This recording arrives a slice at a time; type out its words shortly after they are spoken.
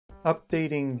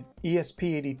Updating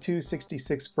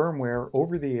ESP8266 firmware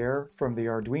over the air from the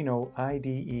Arduino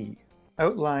IDE.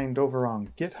 Outlined over on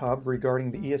Github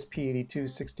regarding the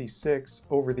ESP8266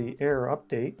 over-the-air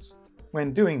updates.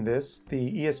 When doing this,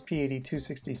 the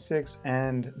ESP8266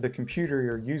 and the computer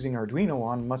you're using Arduino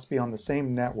on must be on the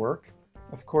same network.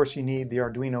 Of course, you need the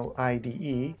Arduino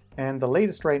IDE, and the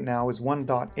latest right now is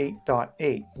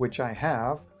 1.8.8, which I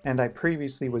have, and I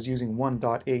previously was using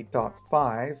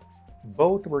 1.8.5.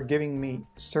 Both were giving me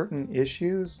certain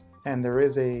issues, and there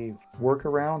is a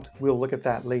workaround. We'll look at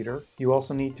that later. You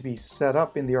also need to be set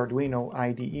up in the Arduino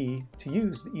IDE to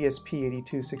use the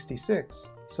ESP8266.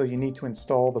 So you need to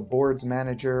install the boards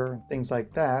manager, things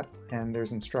like that, and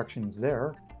there's instructions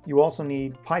there. You also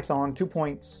need Python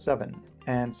 2.7.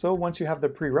 And so once you have the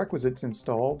prerequisites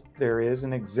installed, there is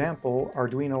an example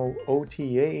Arduino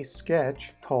OTA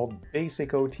sketch called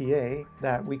Basic OTA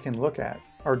that we can look at.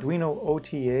 Arduino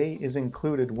OTA is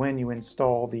included when you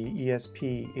install the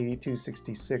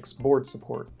ESP8266 board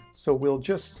support. So we'll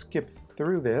just skip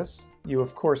through this. You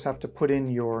of course have to put in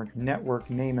your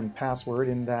network name and password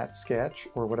in that sketch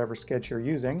or whatever sketch you're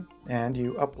using, and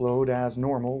you upload as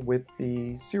normal with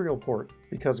the serial port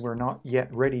because we're not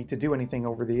yet ready to do anything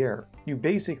over the air. You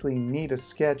basically need a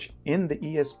sketch in the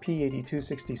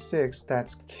ESP8266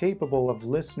 that's capable of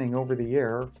listening over the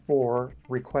air for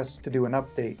requests to do an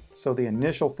update. So the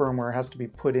initial firmware has to be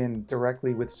put in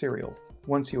directly with serial.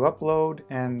 Once you upload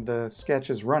and the sketch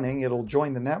is running, it'll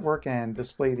join the network and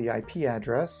display the IP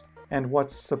address. And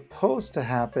what's supposed to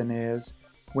happen is,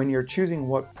 when you're choosing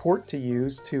what port to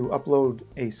use to upload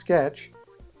a sketch,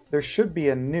 there should be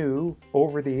a new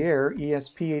over-the-air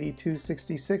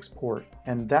ESP8266 port.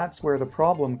 And that's where the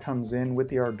problem comes in with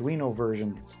the Arduino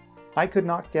versions. I could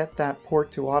not get that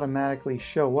port to automatically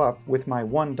show up with my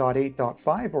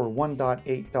 1.8.5 or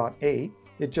 1.8.8.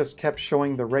 It just kept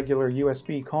showing the regular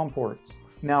USB COM ports.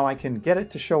 Now I can get it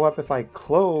to show up if I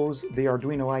close the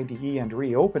Arduino IDE and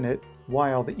reopen it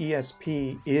while the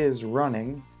ESP is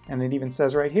running. And it even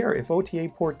says right here, if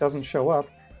OTA port doesn't show up,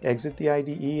 exit the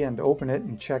IDE and open it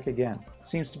and check again.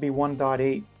 Seems to be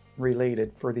 1.8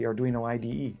 related for the Arduino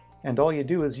IDE. And all you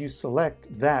do is you select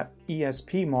that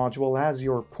ESP module as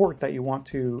your port that you want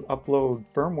to upload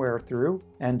firmware through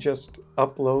and just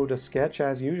upload a sketch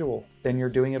as usual. Then you're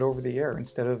doing it over the air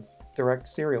instead of direct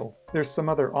serial. There's some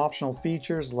other optional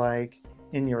features, like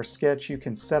in your sketch you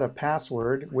can set a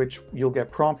password, which you'll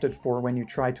get prompted for when you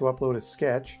try to upload a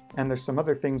sketch. And there's some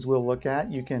other things we'll look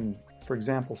at. You can, for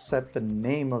example, set the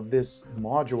name of this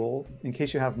module in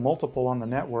case you have multiple on the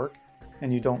network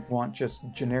and you don't want just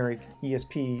generic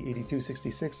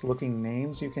ESP8266 looking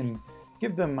names. You can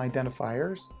give them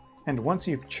identifiers. And once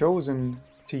you've chosen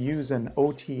to use an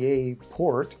OTA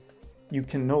port, you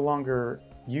can no longer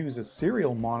use a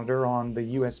serial monitor on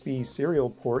the USB serial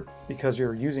port because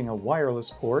you're using a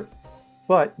wireless port,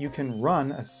 but you can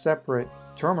run a separate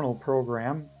terminal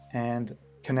program and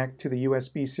connect to the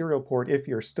USB serial port if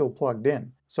you're still plugged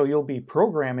in. So you'll be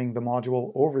programming the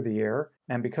module over the air,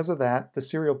 and because of that, the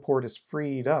serial port is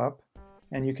freed up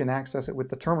and you can access it with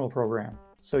the terminal program.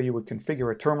 So you would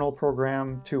configure a terminal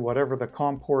program to whatever the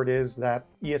COM port is that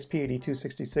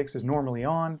ESP8266 is normally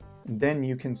on, and then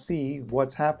you can see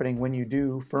what's happening when you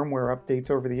do firmware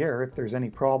updates over the air, if there's any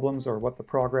problems or what the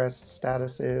progress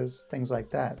status is, things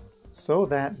like that. So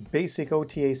that basic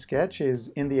OTA sketch is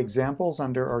in the examples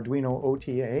under Arduino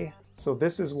OTA. So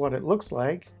this is what it looks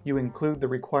like. You include the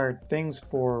required things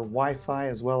for Wi-Fi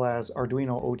as well as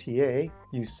Arduino OTA.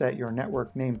 You set your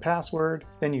network name password,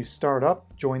 then you start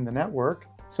up, join the network.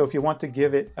 So if you want to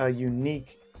give it a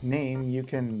unique name, you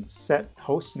can set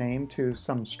hostname to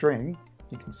some string.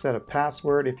 You can set a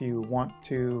password if you want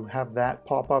to have that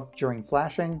pop up during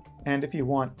flashing. And if you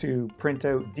want to print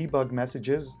out debug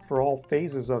messages for all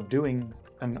phases of doing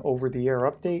an over-the-air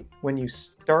update, when you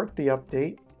start the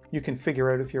update, you can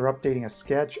figure out if you're updating a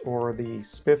sketch or the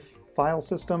SPIF file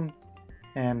system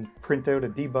and print out a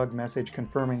debug message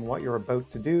confirming what you're about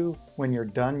to do. When you're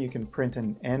done, you can print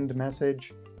an end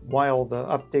message. While the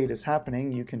update is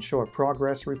happening, you can show a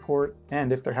progress report,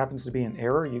 and if there happens to be an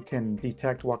error, you can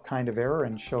detect what kind of error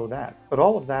and show that. But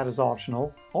all of that is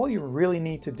optional. All you really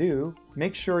need to do,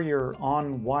 make sure you're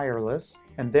on wireless,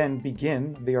 and then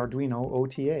begin the Arduino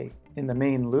OTA. In the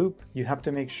main loop, you have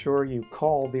to make sure you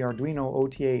call the Arduino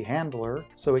OTA handler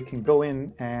so it can go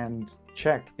in and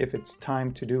check if it's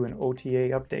time to do an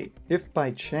OTA update. If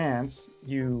by chance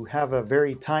you have a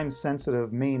very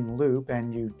time-sensitive main loop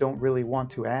and you don't really want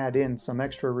to add in some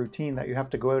extra routine that you have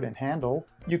to go out and handle,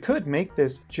 you could make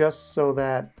this just so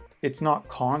that it's not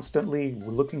constantly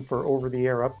looking for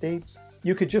over-the-air updates.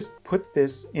 You could just put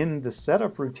this in the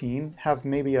setup routine, have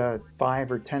maybe a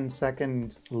 5 or 10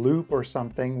 second loop or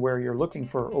something where you're looking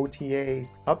for OTA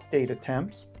update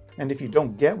attempts. And if you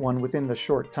don't get one within the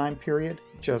short time period,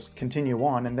 just continue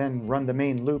on and then run the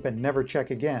main loop and never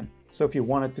check again. So if you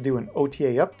wanted to do an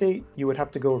OTA update, you would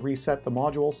have to go reset the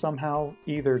module somehow,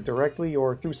 either directly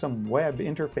or through some web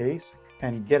interface,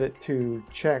 and get it to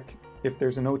check if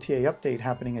there's an OTA update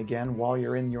happening again while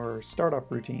you're in your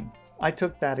startup routine. I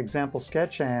took that example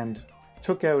sketch and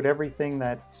took out everything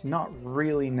that's not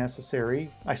really necessary.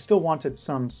 I still wanted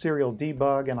some serial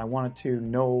debug and I wanted to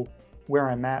know where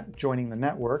I'm at joining the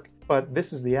network, but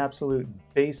this is the absolute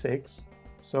basics.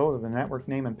 So the network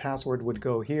name and password would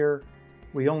go here.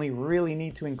 We only really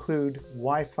need to include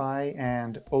Wi-Fi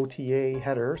and OTA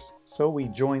headers. So we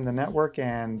join the network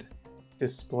and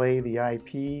display the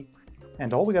IP.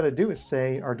 And all we got to do is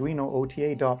say Arduino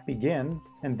OTA.begin.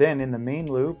 And then in the main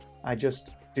loop, I just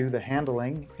do the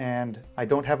handling. And I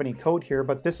don't have any code here,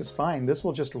 but this is fine. This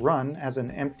will just run as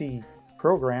an empty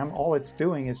program. All it's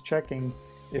doing is checking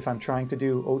if I'm trying to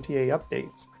do OTA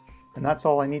updates. And that's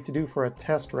all I need to do for a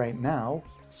test right now.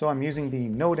 So I'm using the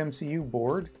Node MCU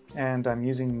board and I'm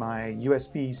using my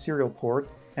USB serial port,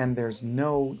 and there's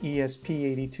no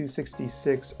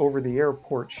ESP8266 over-the-air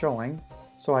port showing.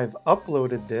 So I've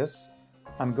uploaded this.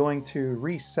 I'm going to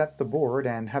reset the board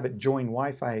and have it join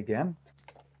Wi-Fi again.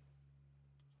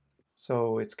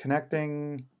 So it's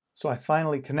connecting. So I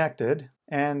finally connected,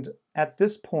 and at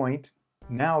this point,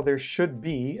 now there should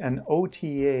be an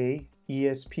OTA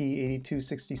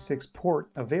ESP8266 port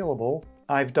available.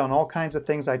 I've done all kinds of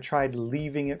things. I tried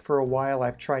leaving it for a while.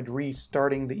 I've tried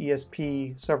restarting the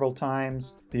ESP several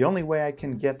times. The only way I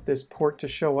can get this port to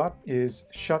show up is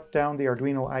shut down the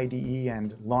Arduino IDE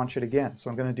and launch it again. So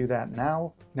I'm going to do that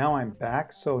now. Now I'm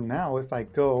back. So now if I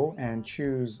go and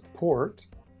choose port,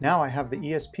 now I have the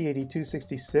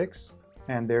ESP8266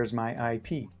 and there's my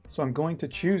IP. So I'm going to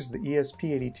choose the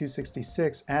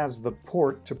ESP8266 as the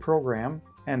port to program.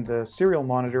 And the serial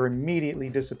monitor immediately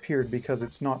disappeared because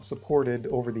it's not supported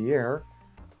over the air.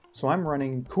 So I'm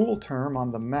running CoolTerm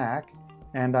on the Mac,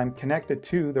 and I'm connected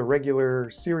to the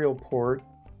regular serial port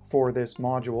for this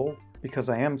module because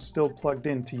I am still plugged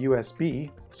into USB,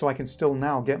 so I can still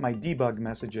now get my debug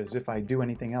messages if I do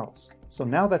anything else. So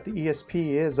now that the ESP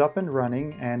is up and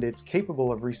running and it's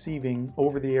capable of receiving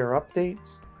over-the-air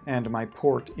updates, and my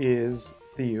port is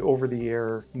the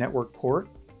over-the-air network port,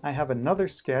 I have another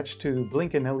sketch to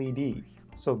blink an LED.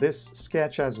 So this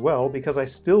sketch as well, because I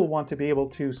still want to be able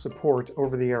to support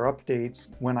over-the-air updates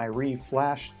when I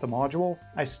re-flash the module,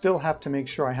 I still have to make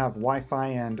sure I have Wi-Fi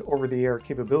and over-the-air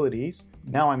capabilities.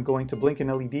 Now I'm going to blink an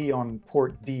LED on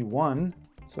port D1.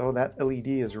 So that LED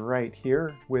is right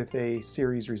here with a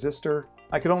series resistor.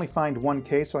 I could only find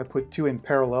 1K, so I put 2 in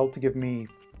parallel to give me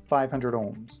 500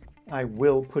 ohms. I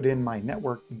will put in my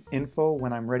network info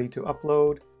when I'm ready to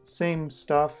upload. Same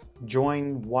stuff,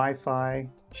 join Wi-Fi,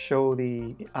 show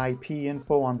the IP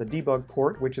info on the debug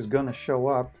port, which is going to show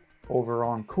up over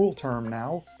on CoolTerm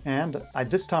now. And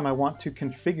this time I want to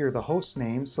configure the host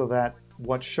name so that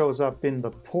what shows up in the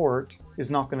port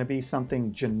is not going to be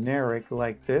something generic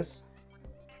like this.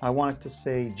 I want it to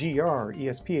say GR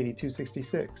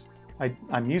ESP8266.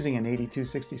 I'm using an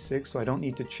 8266, so I don't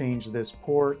need to change this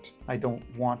port. I don't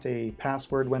want a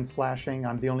password when flashing.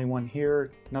 I'm the only one here.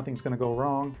 Nothing's going to go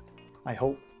wrong, I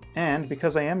hope. And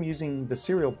because I am using the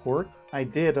serial port, I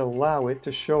did allow it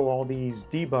to show all these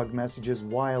debug messages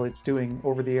while it's doing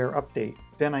over-the-air update.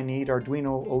 Then I need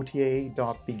Arduino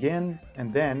OTA.begin,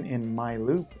 and then in my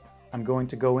loop, I'm going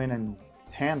to go in and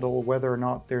handle whether or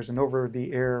not there's an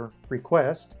over-the-air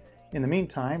request. In the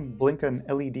meantime, blink an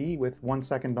LED with 1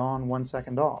 second on, 1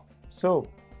 second off. So,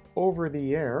 over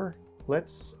the air,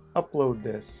 let's upload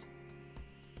this.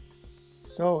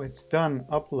 So it's done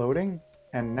uploading,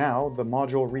 and now the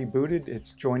module rebooted,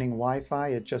 it's joining Wi-Fi,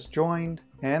 it just joined,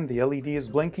 and the LED is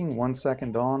blinking 1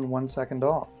 second on, 1 second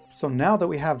off. So now that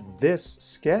we have this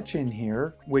sketch in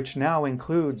here, which now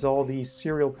includes all these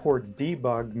serial port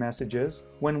debug messages,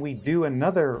 when we do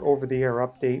another over-the-air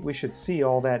update, we should see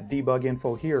all that debug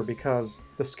info here because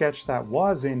the sketch that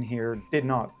was in here did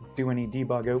not do any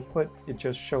debug output. It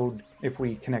just showed if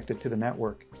we connected to the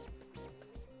network.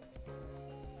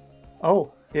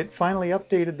 Oh, it finally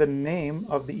updated the name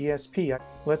of the ESP.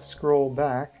 Let's scroll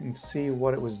back and see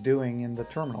what it was doing in the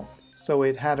terminal. So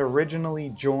it had originally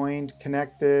joined,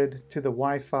 connected to the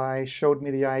Wi-Fi, showed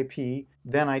me the IP.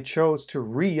 Then I chose to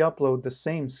re-upload the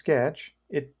same sketch.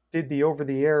 It did the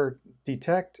over-the-air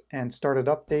detect and started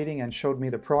updating and showed me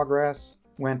the progress.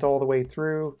 Went all the way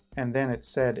through, and then it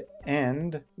said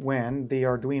end when the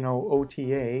Arduino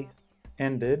OTA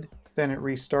ended. Then it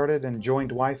restarted and joined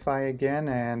Wi-Fi again,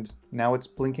 and now it's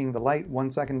blinking the light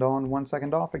 1 second on, 1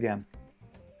 second off again.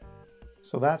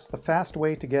 So that's the fast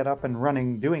way to get up and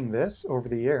running doing this over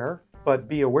the air, but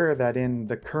be aware that in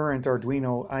the current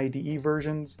Arduino IDE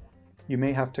versions, you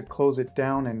may have to close it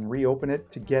down and reopen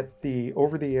it to get the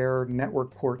over-the-air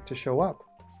network port to show up.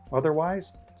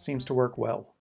 Otherwise, it seems to work well.